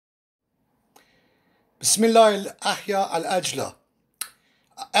Bismillah al-Ahya al-Ajla.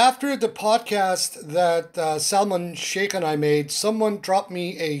 After the podcast that Salman Sheikh and I made, someone dropped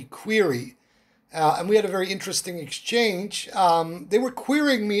me a query, and we had a very interesting exchange. They were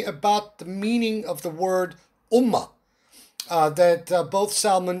querying me about the meaning of the word ummah that both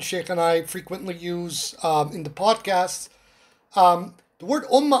Salman Sheikh and I frequently use in the podcast. The word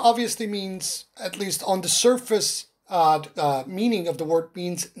ummah obviously means, at least on the surface meaning of the word,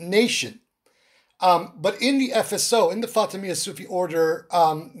 means nation. But in the FSO, in the Fatimiyya Sufi order,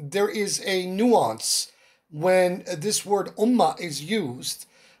 there is a nuance when this word ummah is used.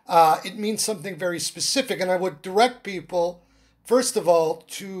 It means something very specific, and I would direct people, first of all,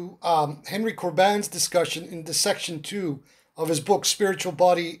 to Henry Corbin's discussion in the section 2 of his book, Spiritual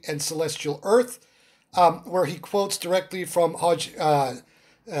Body and Celestial Earth, where he quotes directly from Haj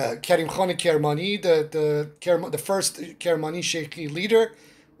Karim Khan Kermani, the first Kermani Sheikhi leader,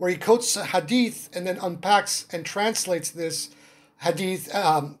 where he quotes a hadith and then unpacks and translates this hadith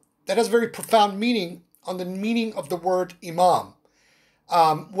that has very profound meaning on the meaning of the word imam,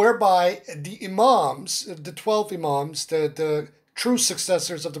 whereby the imams, the 12 imams, the true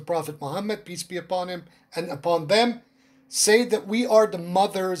successors of the Prophet Muhammad, peace be upon him and upon them, say that we are the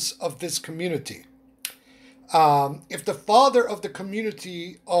mothers of this community. If the father of the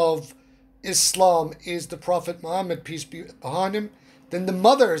community of Islam is the Prophet Muhammad, peace be upon him, then the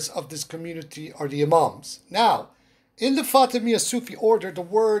mothers of this community are the imams. Now, in the Fatimiyya Sufi order, the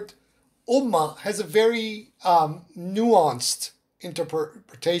word ummah has a very nuanced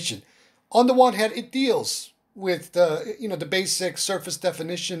interpretation. On the one hand, it deals with the basic surface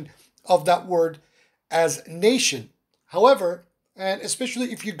definition of that word as nation. However, and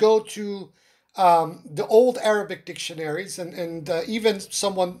especially if you go to the old Arabic dictionaries and even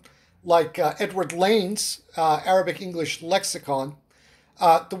someone like Edward Lane's Arabic English lexicon,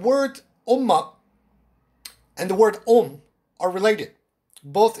 the word ummah and the word are related,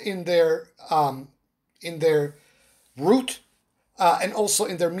 both in their root and also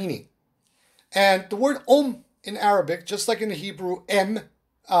in their meaning. And the word in Arabic, just like in the Hebrew,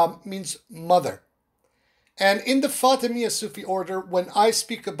 means mother. And in the Fatimiyya Sufi order, when I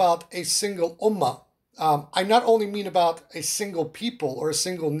speak about a single ummah, I not only mean about a single people or a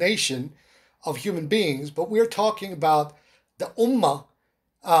single nation of human beings, but we're talking about the ummah,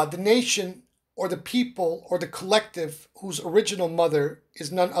 the nation or the people or the collective whose original mother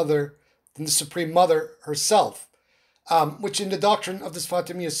is none other than the Supreme Mother herself, which in the doctrine of this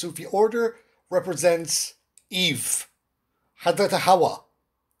Fatimiyya Sufi order represents Eve, Hadrat Hawa,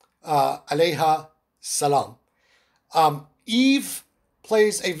 alayha salam. Eve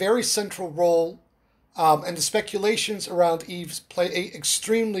plays a very central role, and the speculations around Eve play an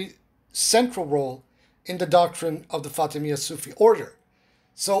extremely central role in the doctrine of the Fatimiyya Sufi order.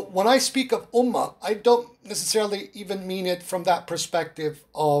 So when I speak of ummah, I don't necessarily even mean it from that perspective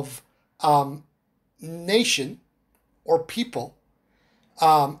of nation or people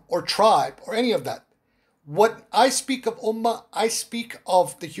or tribe or any of that. When I speak of ummah, I speak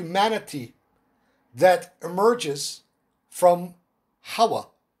of the humanity that emerges from Hawa,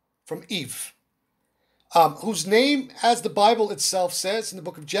 from Eve, whose name, as the Bible itself says in the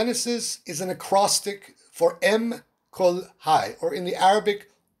book of Genesis, is an acrostic for Kul Hay, or in the Arabic,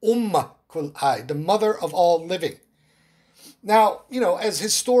 Kul Hay, the mother of all living. Now, as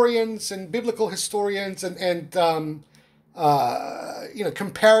historians and biblical historians and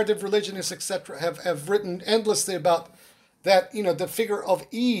comparative religionists, etc., have written endlessly about that, the figure of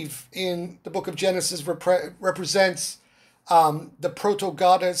Eve in the book of Genesis represents the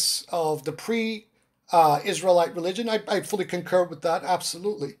proto-goddess of the pre-Israelite religion. I fully concur with that,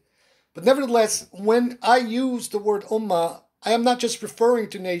 absolutely. But nevertheless, when I use the word ummah, I am not just referring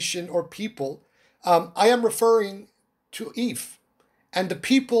to nation or people. I am referring to Eve and the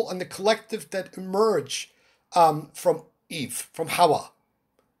people and the collective that emerge from Eve, from Hawa.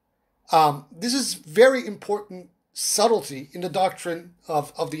 This is very important subtlety in the doctrine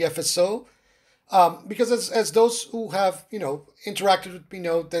of the FSO, because as those who have interacted with me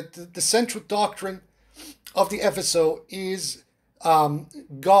know that the central doctrine of the FSO is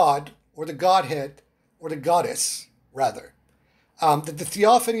God, or the Godhead, or the Goddess, rather. That the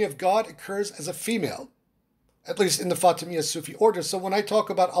theophany of God occurs as a female, at least in the Fatimiyya Sufi order. So when I talk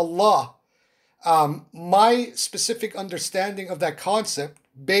about Allah, my specific understanding of that concept,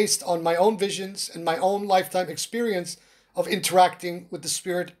 based on my own visions and my own lifetime experience of interacting with the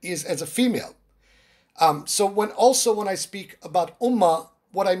spirit, is as a female. So when I speak about ummah,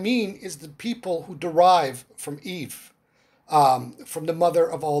 what I mean is the people who derive from Eve, from the mother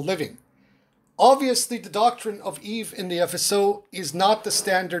of all living. Obviously, the doctrine of Eve in the FSO is not the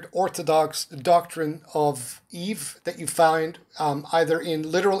standard orthodox doctrine of Eve that you find either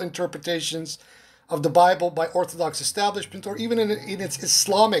in literal interpretations of the Bible by Orthodox establishment or even in its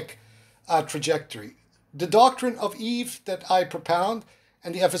Islamic trajectory. The doctrine of Eve that I propound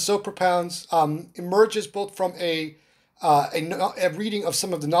and the FSO propounds emerges both from a reading of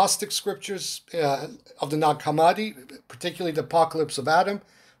some of the Gnostic scriptures of the Nag Hammadi, particularly the Apocalypse of Adam,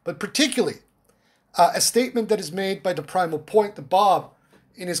 but particularly a statement that is made by the Primal Point, the Bab,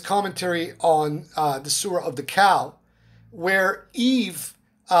 in his commentary on the Surah of the Cow, where Eve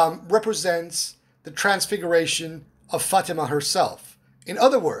represents the transfiguration of Fatima herself. In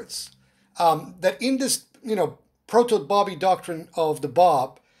other words, that in this, proto-Babi doctrine of the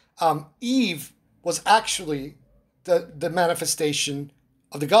Bab, Eve was actually the manifestation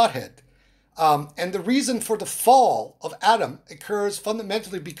of the Godhead. And the reason for the fall of Adam occurs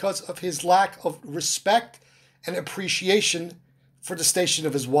fundamentally because of his lack of respect and appreciation for the station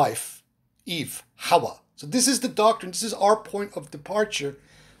of his wife, Eve, Hawa. So this is the doctrine, this is our point of departure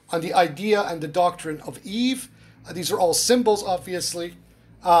on the idea and the doctrine of Eve. These are all symbols, obviously,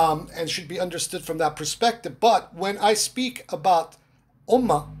 and should be understood from that perspective. But when I speak about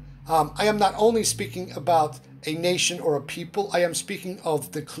ummah, I am not only speaking about a nation or a people, I am speaking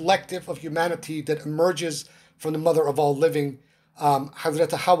of the collective of humanity that emerges from the mother of all living,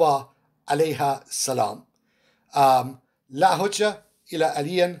 Hazrat Hawa alayha salam. La hujja ila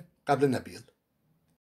aliyan qabla nabil.